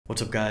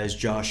What's up guys,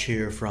 Josh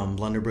here from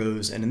Blender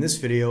Bros, and in this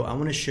video I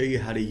want to show you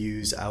how to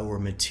use our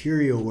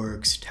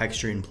MaterialWorks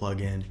texturing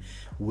plugin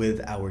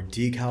with our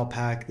decal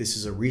pack. This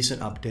is a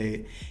recent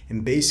update,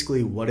 and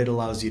basically what it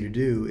allows you to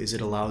do is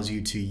it allows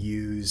you to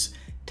use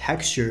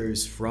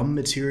textures from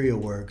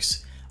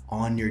MaterialWorks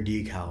on your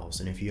decals.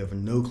 And if you have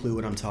no clue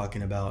what I'm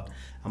talking about,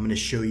 I'm going to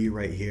show you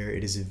right here.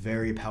 It is a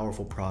very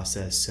powerful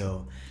process,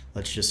 so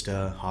let's just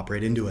hop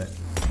right into it.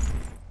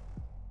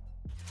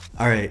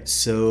 Alright,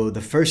 so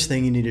the first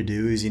thing you need to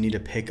do is you need to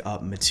pick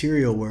up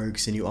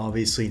MaterialWorks, and you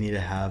obviously need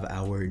to have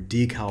our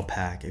decal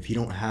pack. If you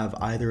don't have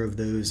either of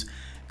those,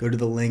 go to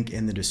the link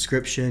in the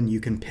description. You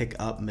can pick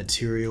up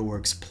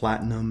MaterialWorks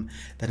Platinum.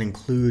 That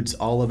includes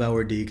all of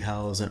our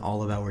decals and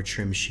all of our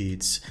trim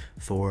sheets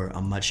for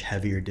a much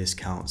heavier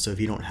discount. So if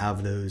you don't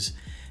have those,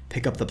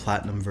 pick up the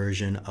Platinum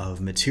version of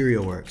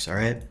MaterialWorks,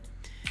 alright?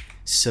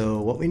 So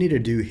what we need to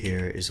do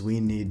here is we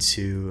need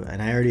to,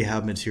 and I already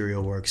have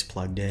MaterialWorks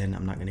plugged in.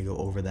 I'm not going to go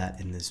over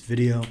that in this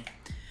video,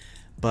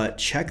 but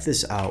check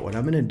this out. What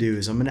I'm going to do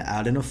is I'm going to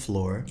add in a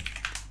floor.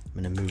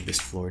 I'm going to move this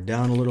floor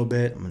down a little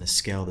bit. I'm going to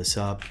scale this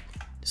up,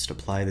 just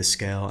apply the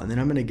scale, and then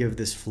I'm going to give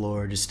this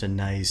floor just a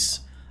nice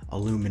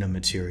aluminum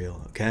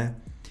material, okay?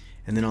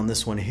 And then on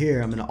this one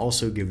here, I'm going to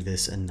also give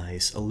this a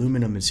nice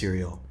aluminum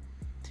material.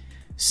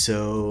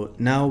 So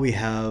now we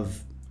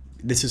have,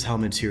 this is how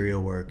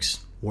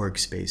MaterialWorks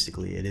works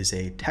basically. It is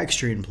a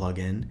texturing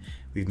plugin.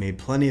 We've made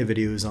plenty of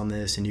videos on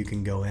this, and you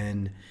can go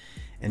in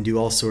and do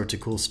all sorts of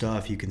cool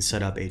stuff. You can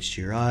set up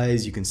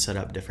HDRIs, you can set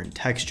up different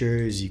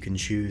textures, you can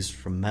choose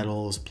from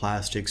metals,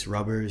 plastics,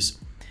 rubbers.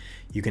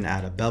 You can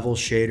add a bevel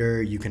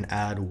shader, you can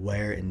add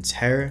wear and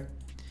tear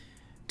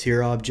to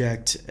your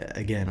object.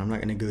 Again, I'm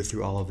not going to go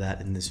through all of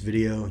that in this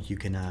video. You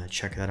can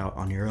check that out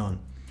on your own.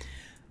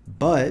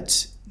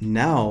 But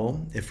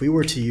now, if we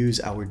were to use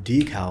our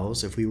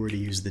decals, if we were to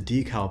use the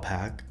decal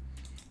pack,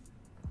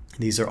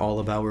 these are all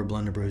of our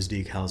Blender Bros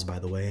decals, by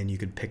the way, and you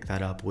could pick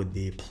that up with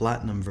the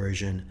Platinum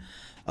version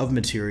of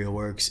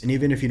MaterialWorks. And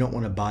even if you don't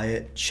want to buy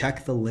it,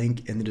 check the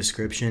link in the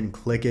description,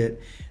 click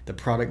it. The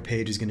product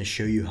page is going to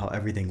show you how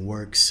everything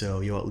works,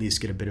 so you'll at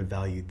least get a bit of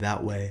value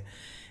that way.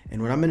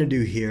 And what I'm going to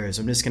do here is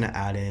I'm just going to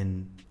add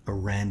in a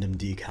random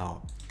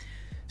decal.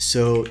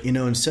 So, you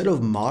know, instead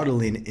of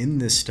modeling in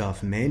this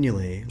stuff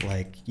manually,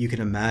 like you can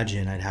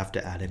imagine, I'd have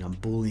to add in a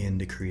Boolean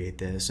to create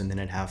this, and then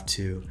I'd have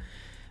to,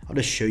 I'll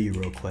just show you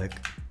real quick.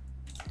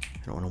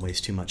 I don't want to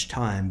waste too much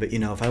time, but you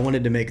know, if I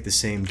wanted to make the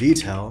same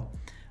detail,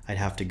 I'd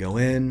have to go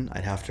in,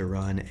 I'd have to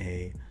run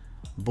a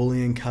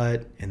Boolean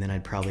cut, and then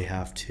I'd probably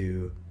have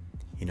to,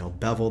 you know,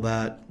 bevel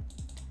that,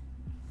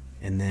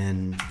 and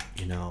then,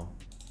 you know,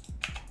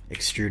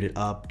 extrude it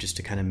up just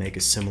to kind of make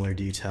a similar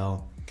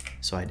detail.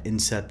 So I'd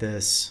inset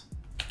this.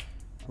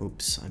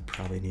 Oops, I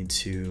probably need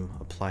to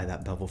apply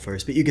that bevel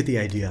first, but you get the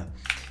idea.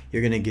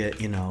 You're gonna get,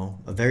 you know,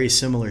 a very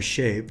similar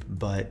shape,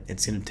 but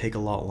it's gonna take a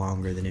lot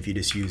longer than if you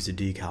just used a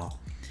decal.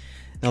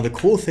 Now the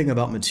cool thing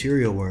about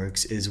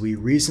MaterialWorks is we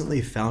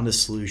recently found a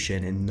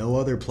solution, and no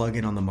other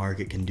plugin on the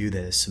market can do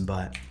this,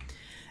 but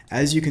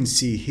as you can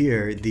see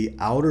here, the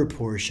outer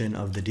portion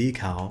of the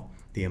decal,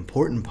 the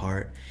important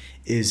part,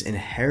 is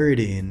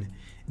inheriting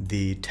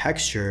the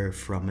texture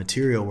from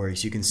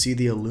MaterialWorks. You can see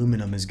the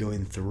aluminum is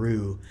going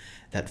through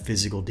that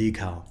physical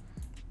decal.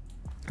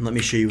 And let me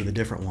show you with a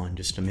different one,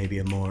 just maybe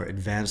a more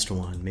advanced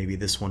one, maybe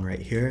this one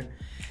right here.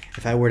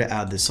 If I were to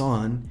add this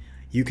on,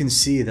 you can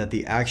see that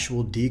the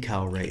actual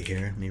decal right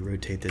here, let me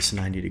rotate this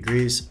 90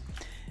 degrees,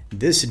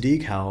 this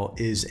decal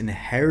is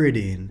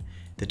inheriting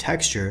the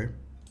texture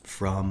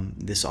from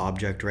this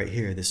object right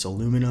here. This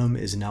aluminum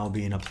is now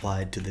being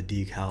applied to the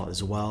decal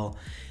as well.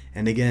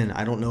 And again,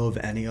 I don't know of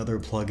any other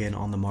plugin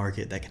on the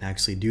market that can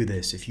actually do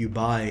this. If you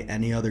buy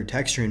any other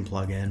texturing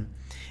plugin,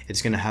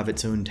 it's going to have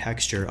its own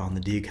texture on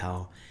the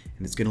decal,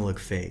 and it's going to look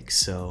fake.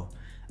 So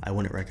I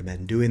wouldn't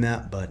recommend doing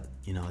that, but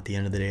you know, at the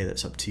end of the day,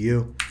 that's up to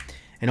you.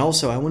 And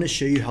also, I want to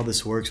show you how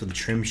this works with the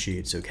trim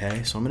sheets,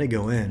 okay? So I'm going to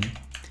go in,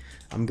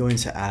 I'm going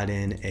to add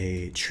in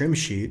a trim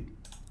sheet,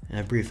 and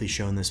I've briefly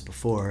shown this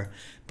before,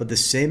 but the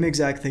same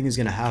exact thing is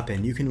going to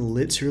happen. You can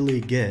literally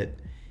get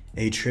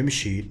a trim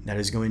sheet that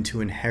is going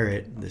to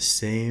inherit the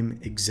same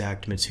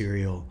exact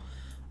material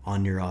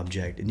on your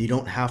object, and you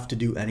don't have to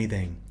do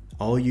anything.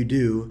 All you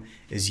do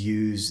is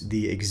use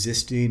the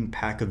existing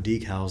pack of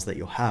decals that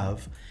you'll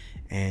have,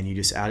 and you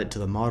just add it to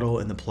the model,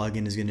 and the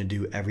plugin is going to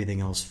do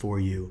everything else for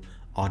you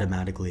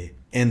automatically.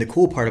 And the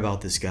cool part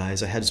about this,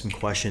 guys, I had some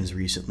questions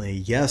recently.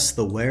 Yes,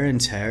 the wear and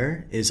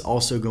tear is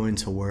also going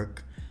to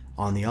work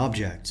on the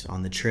object,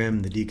 on the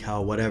trim, the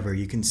decal, whatever.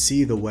 You can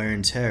see the wear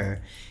and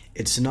tear.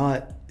 It's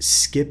not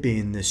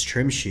skipping this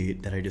trim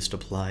sheet that I just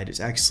applied. It's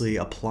actually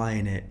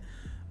applying it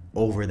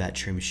over that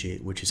trim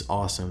sheet, which is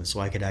awesome. So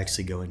I could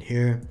actually go in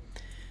here.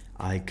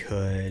 I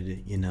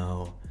could, you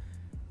know,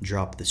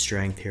 drop the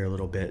strength here a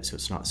little bit so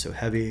it's not so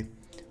heavy.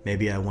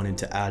 Maybe I wanted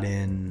to add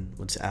in,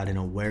 let's add in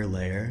a wear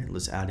layer.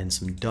 Let's add in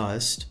some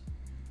dust,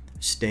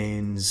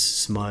 stains,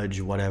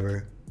 smudge,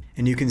 whatever.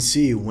 And you can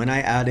see when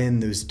I add in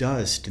those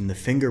dust and the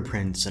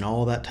fingerprints and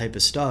all that type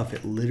of stuff,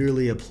 it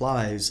literally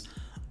applies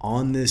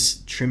on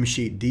this trim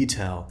sheet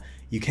detail,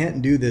 you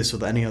can't do this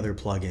with any other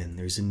plugin.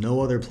 There's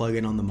no other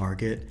plugin on the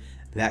market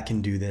that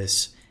can do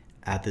this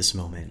at this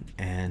moment.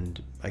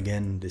 And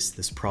again,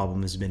 this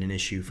problem has been an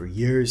issue for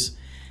years.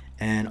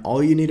 And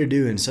all you need to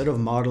do, instead of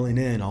modeling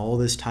in all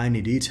this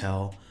tiny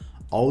detail,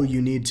 all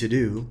you need to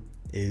do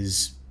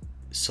is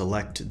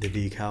select the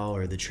decal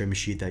or the trim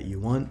sheet that you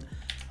want,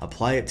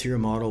 apply it to your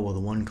model with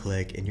one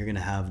click, and you're gonna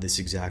have this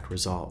exact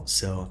result.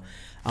 So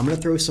I'm gonna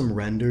throw some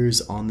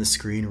renders on the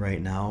screen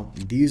right now.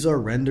 These are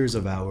renders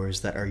of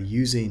ours that are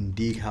using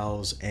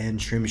decals and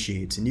trim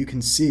sheets, and you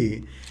can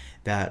see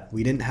that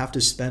we didn't have to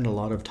spend a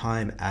lot of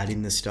time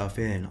adding this stuff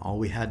in. All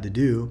we had to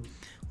do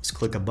was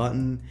click a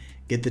button,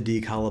 get the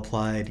decal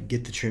applied,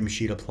 get the trim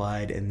sheet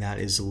applied, and that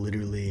is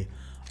literally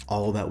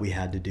all that we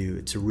had to do.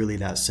 It's really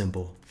that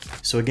simple.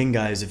 So again,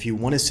 guys, if you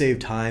want to save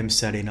time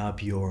setting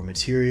up your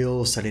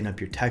materials, setting up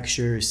your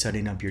textures,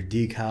 setting up your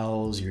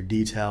decals, your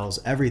details,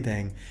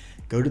 everything,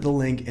 go to the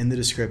link in the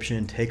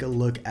description, take a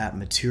look at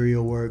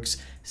MaterialWorks,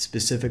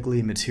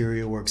 specifically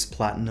MaterialWorks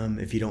Platinum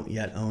if you don't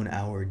yet own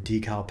our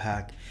decal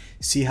pack.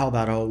 See how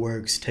that all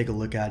works, take a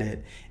look at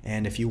it,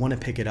 and if you want to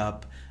pick it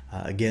up,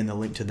 again, the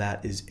link to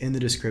that is in the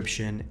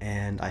description,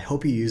 and I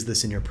hope you use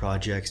this in your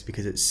projects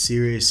because it's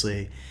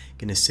seriously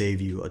going to save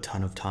you a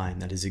ton of time.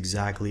 That is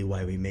exactly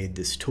why we made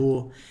this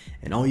tool,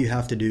 and all you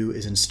have to do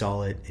is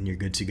install it and you're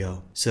good to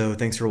go. So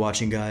thanks for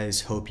watching,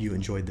 guys. Hope you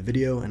enjoyed the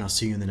video, and I'll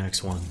see you in the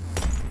next one.